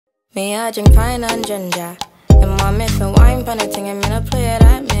Me, I drink pine and ginger. And mommy for wine pan a thing, I'm gonna play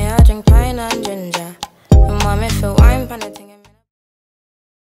that. Me, I drink pine and ginger. And mommy for wine pan a thing,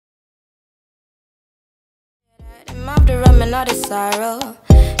 I'm gonna play the rum and all the sorrow.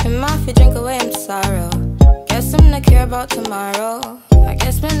 And my fi drink away him sorrow. Guess I'm not care about tomorrow. I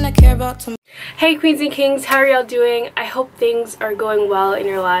guess I'm not care about tomorrow. Hey queens and kings, how are y'all doing? I hope things are going well in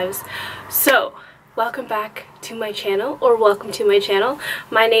your lives. So, welcome back to my channel, or welcome to my channel.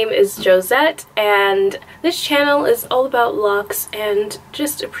 My name is Josette, and this channel is all about locks and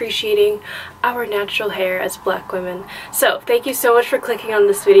just appreciating our natural hair as black women. So, thank you so much for clicking on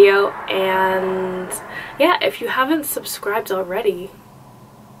this video, and yeah, if you haven't subscribed already,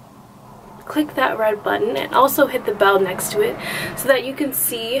 click that red button and also hit the bell next to it so that you can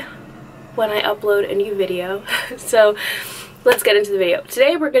see when I upload a new video. So let's get into the video.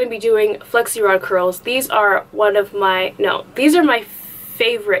 Today we're going to be doing flexi rod curls. These are these are my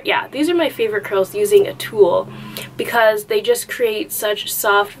favorite curls using a tool because they just create such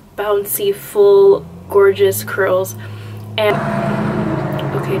soft, bouncy, full, gorgeous curls. And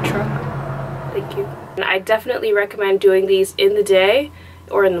okay, truck, thank you. And I definitely recommend doing these in the day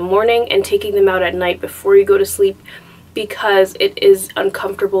or in the morning and taking them out at night before you go to sleep because it is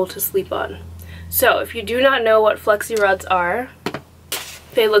uncomfortable to sleep on. So if you do not know what flexi rods are,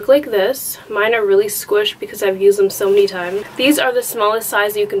 they look like this. Mine are really squished because I've used them so many times. These are the smallest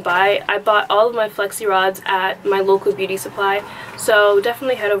size you can buy. I bought all of my flexi rods at my local beauty supply, so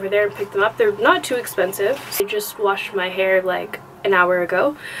definitely head over there and pick them up. They're not too expensive. I just washed my hair like an hour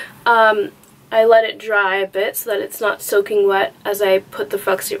ago. I let it dry a bit so that it's not soaking wet as I put the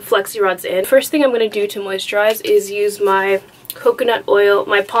flexi rods in. First thing I'm going to do to moisturize is use my coconut oil,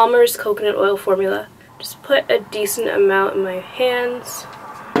 my Palmer's coconut oil formula. Just put a decent amount in my hands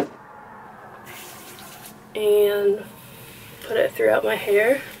and put it throughout my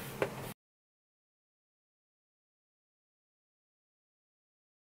hair.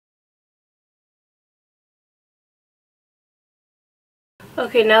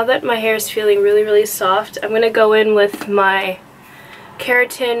 Okay, now that my hair is feeling really soft, I'm going to go in with my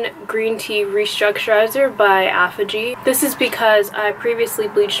Keratin Green Tea Restructurizer by FAQs. This is because I previously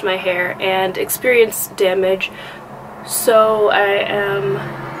bleached my hair and experienced damage, so I am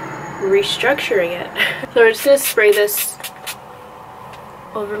restructuring it. So we're just going to spray this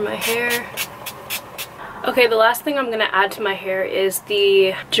over my hair. Okay, the last thing I'm going to add to my hair is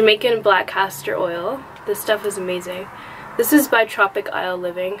the Jamaican Black Castor Oil. This stuff is amazing. This is by Tropic Isle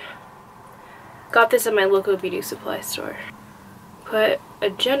Living. Got this at my local beauty supply store. Put a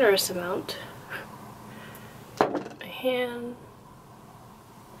generous amount on my hand,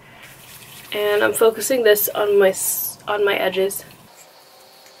 and I'm focusing this on my edges.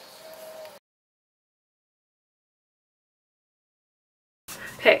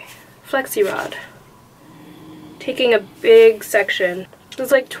 Okay, flexi rod. Taking a big section.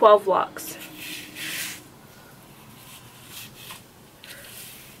 There's like 12 locks.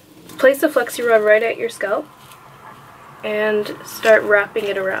 Place the flexi rod right at your scalp and start wrapping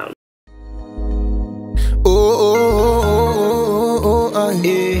it around.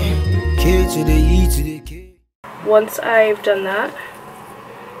 Once I've done that,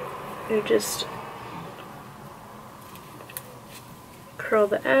 you just curl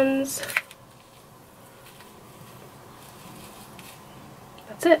the ends.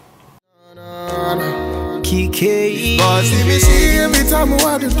 That's it. Every time I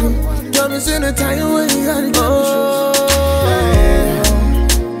want to do, diamonds in a time when you gotta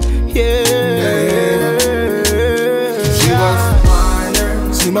get She wants to wind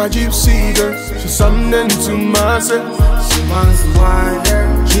her. See my gypsy girl, she's something to myself. She wants to wind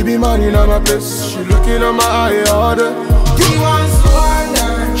her. She be minding on my place, she looking at my eye order. She wants to wind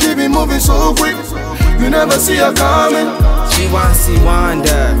her. She be moving so quick, you never see her coming. She wants to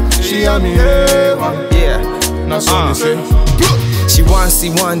wander. She had me here, yeah. That's what they say. She wants to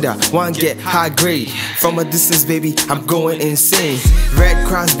wonder, want get high grade. From a distance, baby, I'm going insane. Red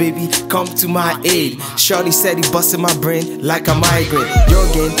Cross, baby, come to my aid. Shorty said he busted my brain like a migraine. Your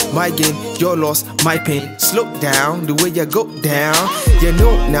gain, my gain, your loss, my pain. Slow down, the way you go down. You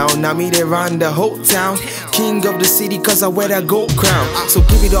know now me they run the whole town. King of the city, cause I wear that gold crown. So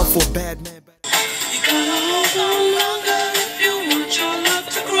give it up for bad man.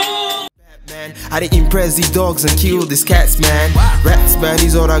 I didn't impress these dogs and kill these cats, man. Rats, man,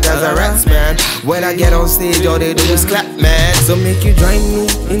 these other guys are rats, man. When I get on stage, all they do is clap, man. So make you join me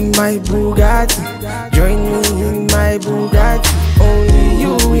in my Bugatti. Join me in my Bugatti. Only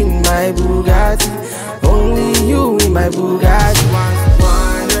you in my Bugatti. Only you in my Bugatti.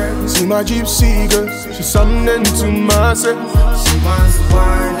 See my gypsy girl, she's something to myself. She wants to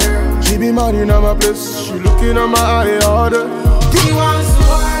wind her. be mad in my place. She looking at my eye order. He wants to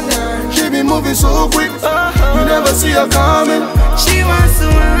wander. She be moving so quick, you never see her coming. She wants to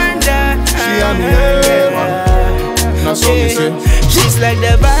wander. She and me, yeah, that's what me say. She's like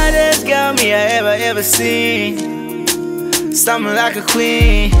the baddest girl me I ever seen. Something like a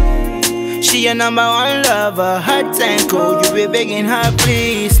queen. She your number one lover, hot and cold. You be begging her,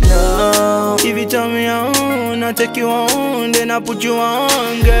 please, no. If you tell me on, I'll take you on, then I'll put you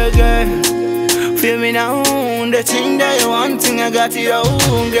on, girl, girl. Feel me now, the thing that you want, thing I got it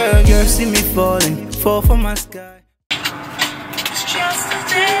on, girl, girl. See me falling, fall from my sky. It's just a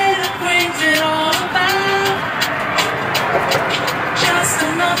day that brings it all about. Just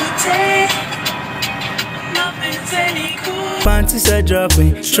another day, nothing's any good. Panties are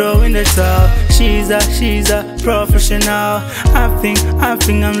dropping, throwing the towel. She's a professional. I think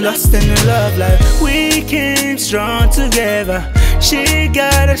I'm lost in the love life. We came strong together. She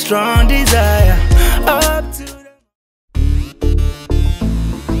got a strong desire. Up to the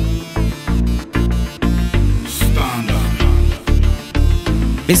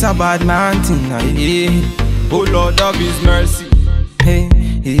it's a bad man thing, yeah. Oh Lord of His mercy. Hey,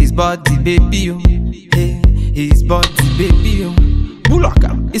 his body, baby, oh. Hey, his body, baby, oh.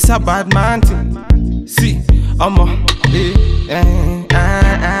 Bulaka, it's a bad man thing. See, I'm a, hey,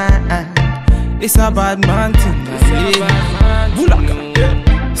 it's a bad man thing. Bulaka,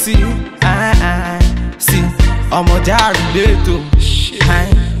 yeah. See, see, I'm a jar to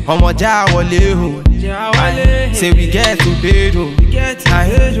I'm a jar wale. Say we get to bed,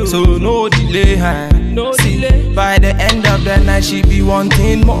 so no delay. See, by the end of the night she be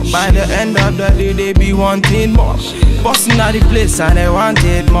wanting more. By the end of the day they be wanting more. Busting out the place and they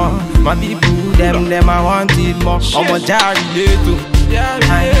wanted more. My people, them I wanted more. I'm a jar to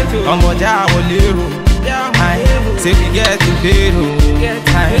I'm a jar wale. Say we get to bed,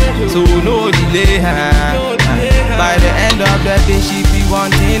 so no delay. By the end of the day she be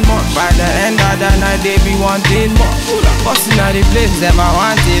wanting more. By the end of the night they be wanting more. Busting out the place, them I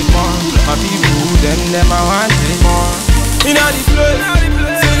wanted more. My people, them I wanted more. In all the place,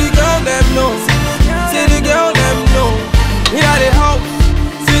 see the girl them know. See the girl them know. In all the house,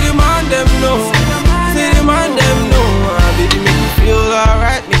 see the man them know. See the man them know. Baby make me feel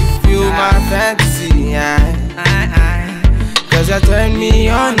alright, make me feel my fantasy. Cause you turn me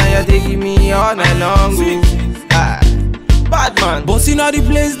on, now you're taking me all night long. Bad man, bossing all the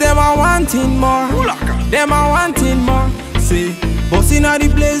place, them I wanting more. Them I wanting more. See, bossing all the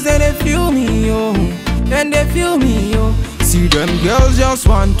place, then they feel me, yo. Then they feel me, yo. See them girls just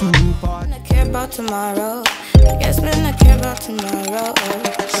want to party. I care about tomorrow. I guess men I care about tomorrow.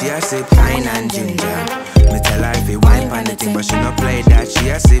 She a say pine and ginger. Me tell her if it wine pan the thing, but she no play that. She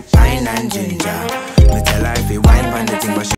a say pine and ginger. Me tell her if it wine pan the thing, but she